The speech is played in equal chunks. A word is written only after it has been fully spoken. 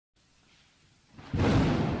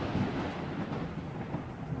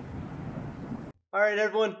Alright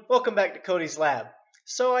everyone, welcome back to Cody's Lab.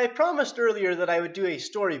 So I promised earlier that I would do a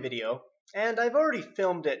story video, and I've already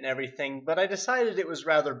filmed it and everything, but I decided it was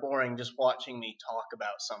rather boring just watching me talk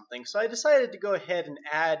about something, so I decided to go ahead and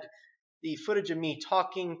add the footage of me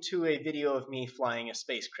talking to a video of me flying a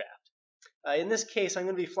spacecraft. In this case, I'm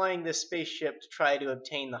going to be flying this spaceship to try to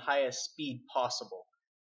obtain the highest speed possible.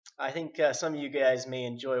 I think some of you guys may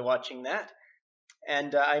enjoy watching that.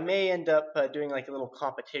 And I may end up doing like a little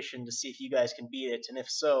competition to see if you guys can beat it, and if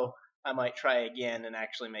so, I might try again and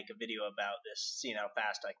actually make a video about this, seeing how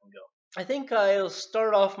fast I can go. I think I'll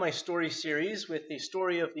start off my story series with the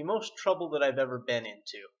story of the most trouble that I've ever been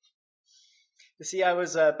into. You see, I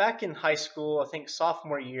was back in high school, I think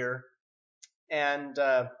sophomore year, and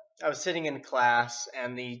I was sitting in class,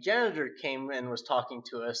 and the janitor came and was talking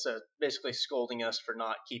to us, basically scolding us for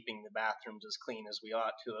not keeping the bathrooms as clean as we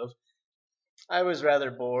ought to have. I was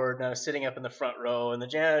rather bored, and I was sitting up in the front row, and the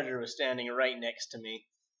janitor was standing right next to me,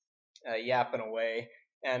 yapping away,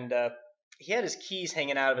 and he had his keys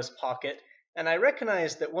hanging out of his pocket, and I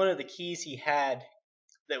recognized that one of the keys he had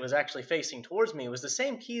that was actually facing towards me was the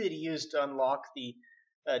same key that he used to unlock the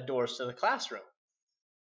doors to the classroom.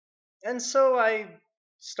 And so I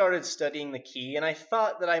started studying the key, and I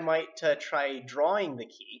thought that I might try drawing the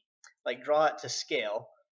key, like draw it to scale,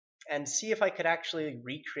 and see if I could actually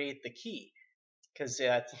recreate the key. Because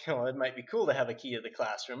it might be cool to have a key to the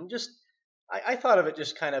classroom. I thought of it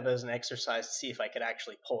just kind of as an exercise to see if I could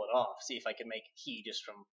actually pull it off, see if I could make a key just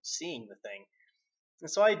from seeing the thing.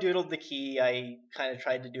 And so I doodled the key. I kind of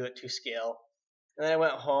tried to do it to scale. And then I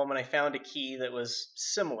went home and I found a key that was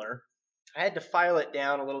similar. I had to file it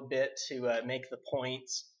down a little bit to make the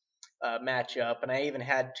points match up, and I even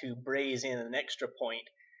had to braze in an extra point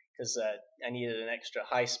because I needed an extra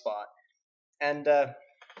high spot. And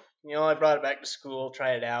I brought it back to school,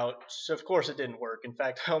 tried it out. So of course it didn't work. In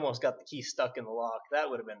fact, I almost got the key stuck in the lock. That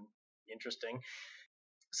would have been interesting.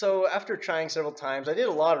 So after trying several times, I did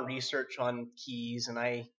a lot of research on keys, and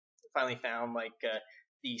I finally found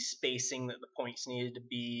the spacing that the points needed to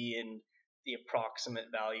be and the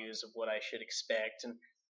approximate values of what I should expect. And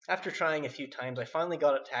after trying a few times, I finally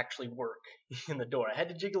got it to actually work in the door. I had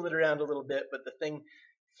to jiggle it around a little bit, but the thing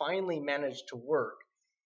finally managed to work.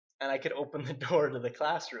 And I could open the door to the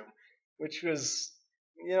classroom, which was,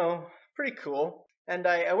 pretty cool. And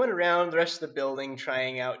I went around the rest of the building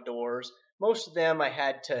trying out doors. Most of them I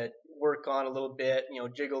had to work on a little bit,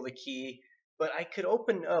 jiggle the key, but I could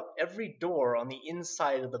open up every door on the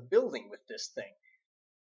inside of the building with this thing.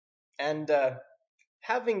 And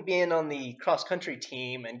having been on the cross-country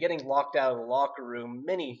team and getting locked out of the locker room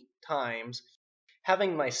many times,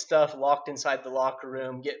 having my stuff locked inside the locker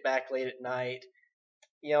room, get back late at night,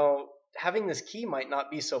 having this key might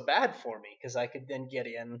not be so bad for me because I could then get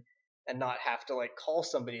in and not have to call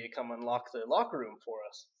somebody to come unlock the locker room for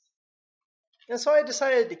us. And so I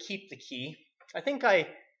decided to keep the key. I think I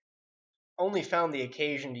only found the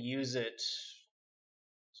occasion to use it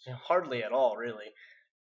hardly at all, really.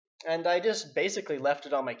 And I just basically left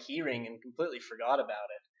it on my key ring and completely forgot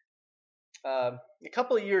about it. A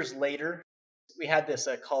couple of years later, we had this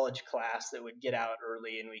college class that would get out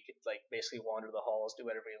early, and we could basically wander the halls, do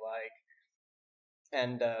whatever we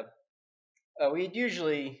like. And we'd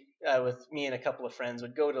usually, with me and a couple of friends,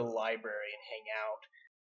 would go to the library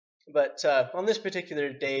and hang out. But on this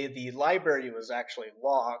particular day, the library was actually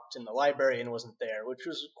locked, and the librarian wasn't there, which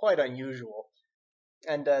was quite unusual.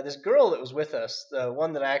 And this girl that was with us, the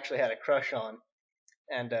one that I actually had a crush on,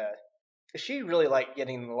 and she really liked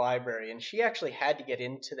getting in the library, and she actually had to get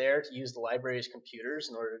into there to use the library's computers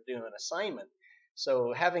in order to do an assignment.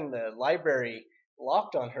 So having the library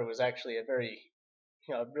locked on her was actually a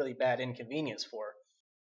really bad inconvenience for her.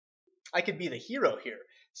 I could be the hero here.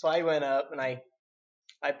 So I went up and I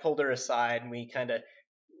pulled her aside, and we kind of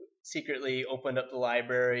secretly opened up the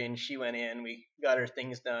library, and she went in. We got her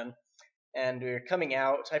things done, and we were coming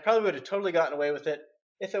out. I probably would have totally gotten away with it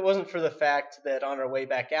if it wasn't for the fact that on our way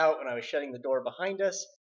back out, when I was shutting the door behind us,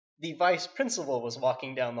 the vice principal was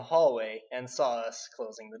walking down the hallway and saw us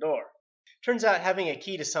closing the door. Turns out having a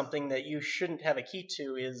key to something that you shouldn't have a key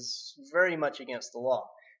to is very much against the law.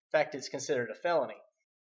 In fact, it's considered a felony.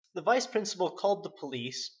 The vice principal called the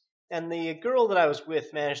police, and the girl that I was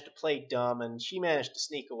with managed to play dumb, and she managed to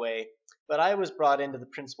sneak away. But I was brought into the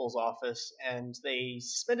principal's office, and they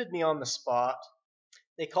suspended me on the spot.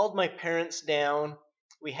 They called my parents down.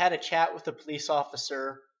 We had a chat with the police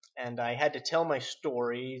officer, and I had to tell my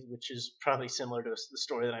story, which is probably similar to the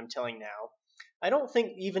story that I'm telling now. I don't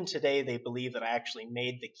think even today they believe that I actually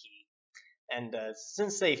made the key. And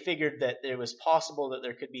since they figured that it was possible that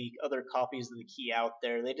there could be other copies of the key out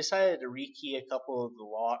there, they decided to rekey a couple of the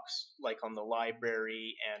locks, like on the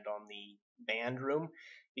library and on the band room,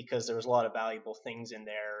 because there was a lot of valuable things in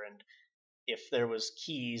there. And if there was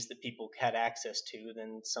keys that people had access to,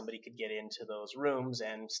 then somebody could get into those rooms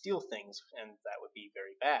and steal things, and that would be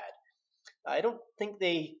very bad. I don't think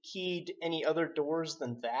they keyed any other doors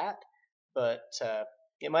than that, but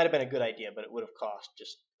it might have been a good idea, but it would have cost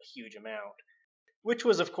just a huge amount. Which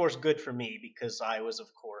was, of course, good for me because I was, of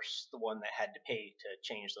course, the one that had to pay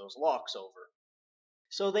to change those locks over.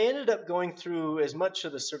 So they ended up going through as much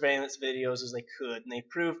of the surveillance videos as they could, and they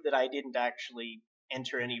proved that I didn't actually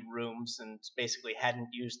enter any rooms and basically hadn't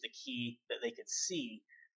used the key that they could see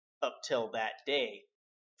up till that day.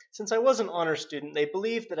 Since I was an honor student, they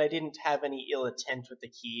believed that I didn't have any ill intent with the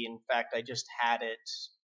key. In fact, I just had it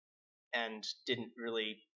and didn't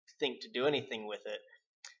really think to do anything with it.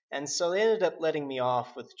 And so they ended up letting me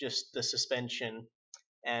off with just the suspension,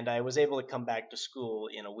 and I was able to come back to school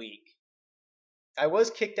in a week. I was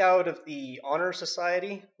kicked out of the Honor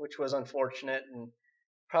Society, which was unfortunate and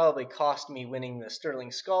probably cost me winning the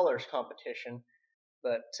Sterling Scholars competition,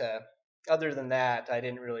 but other than that, I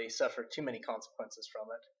didn't really suffer too many consequences from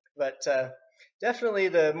it. But definitely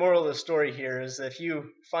the moral of the story here is that if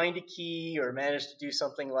you find a key or manage to do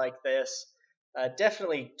something like this,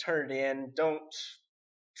 definitely turn it in. Don't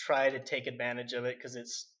try to take advantage of it because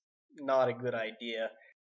it's not a good idea.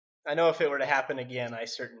 I know if it were to happen again, I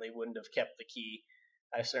certainly wouldn't have kept the key.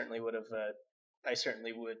 I certainly would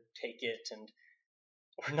take it and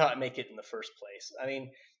or not make it in the first place. I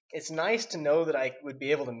mean, it's nice to know that I would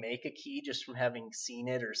be able to make a key just from having seen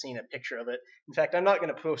it or seen a picture of it. In fact, I'm not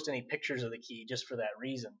going to post any pictures of the key just for that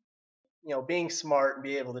reason. You know, being smart and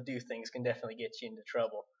be able to do things can definitely get you into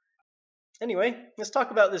trouble. Anyway, let's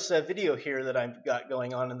talk about this video here that I've got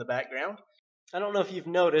going on in the background. I don't know if you've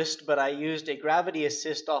noticed, but I used a gravity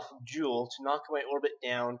assist off of Joule to knock my orbit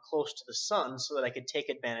down close to the sun so that I could take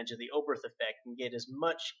advantage of the Oberth effect and get as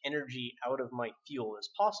much energy out of my fuel as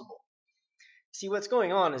possible. See, what's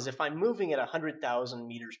going on is if I'm moving at 100,000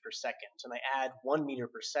 meters per second and I add 1 meter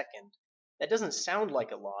per second, that doesn't sound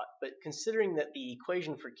like a lot, but considering that the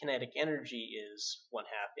equation for kinetic energy is 1/2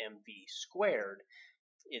 mv squared,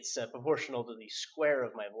 it's proportional to the square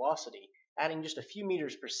of my velocity. Adding just a few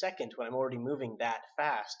meters per second when I'm already moving that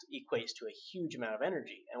fast equates to a huge amount of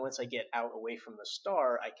energy, and once I get out away from the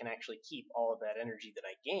star, I can actually keep all of that energy that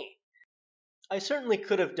I gain. I certainly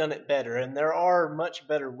could have done it better, and there are much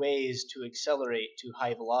better ways to accelerate to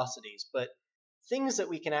high velocities, but things that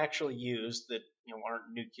we can actually use that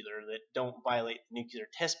aren't nuclear, that don't violate the Nuclear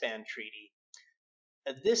Test Ban Treaty,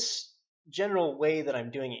 this general way that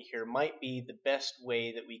I'm doing it here might be the best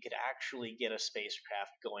way that we could actually get a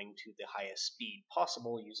spacecraft going to the highest speed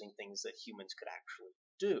possible using things that humans could actually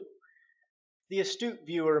do. The astute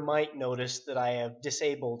viewer might notice that I have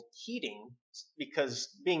disabled heating because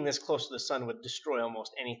being this close to the sun would destroy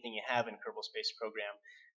almost anything you have in Kerbal Space Program.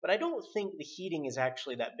 But I don't think the heating is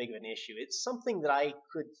actually that big of an issue. It's something that I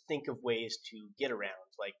could think of ways to get around,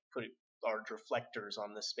 like put large reflectors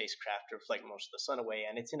on the spacecraft to reflect most of the sun away,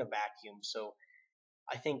 and it's in a vacuum, so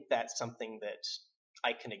I think that's something that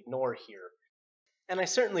I can ignore here. And I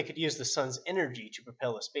certainly could use the sun's energy to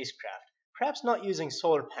propel a spacecraft. Perhaps not using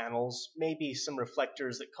solar panels, maybe some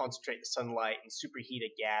reflectors that concentrate the sunlight and superheat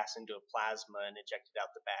a gas into a plasma and eject it out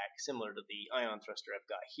the back, similar to the ion thruster I've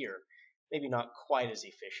got here. Maybe not quite as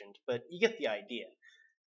efficient, but you get the idea.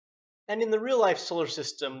 And in the real-life solar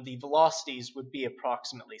system, the velocities would be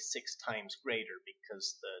approximately 6 times greater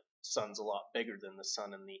because the sun's a lot bigger than the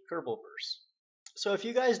sun in the Kerbalverse. So if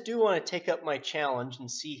you guys do want to take up my challenge and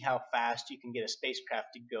see how fast you can get a spacecraft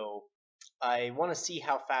to go, I want to see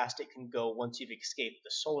how fast it can go once you've escaped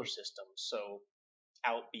the solar system, so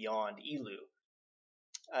out beyond ELU.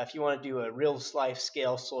 If you want to do a real-life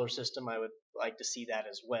scale solar system, I would like to see that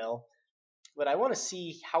as well. But I want to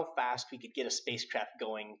see how fast we could get a spacecraft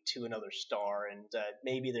going to another star, and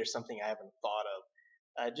maybe there's something I haven't thought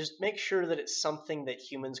of. Just make sure that it's something that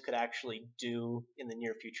humans could actually do in the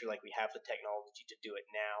near future, like we have the technology to do it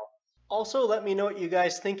now. Also, let me know what you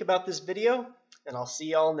guys think about this video, and I'll see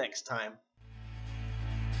y'all next time.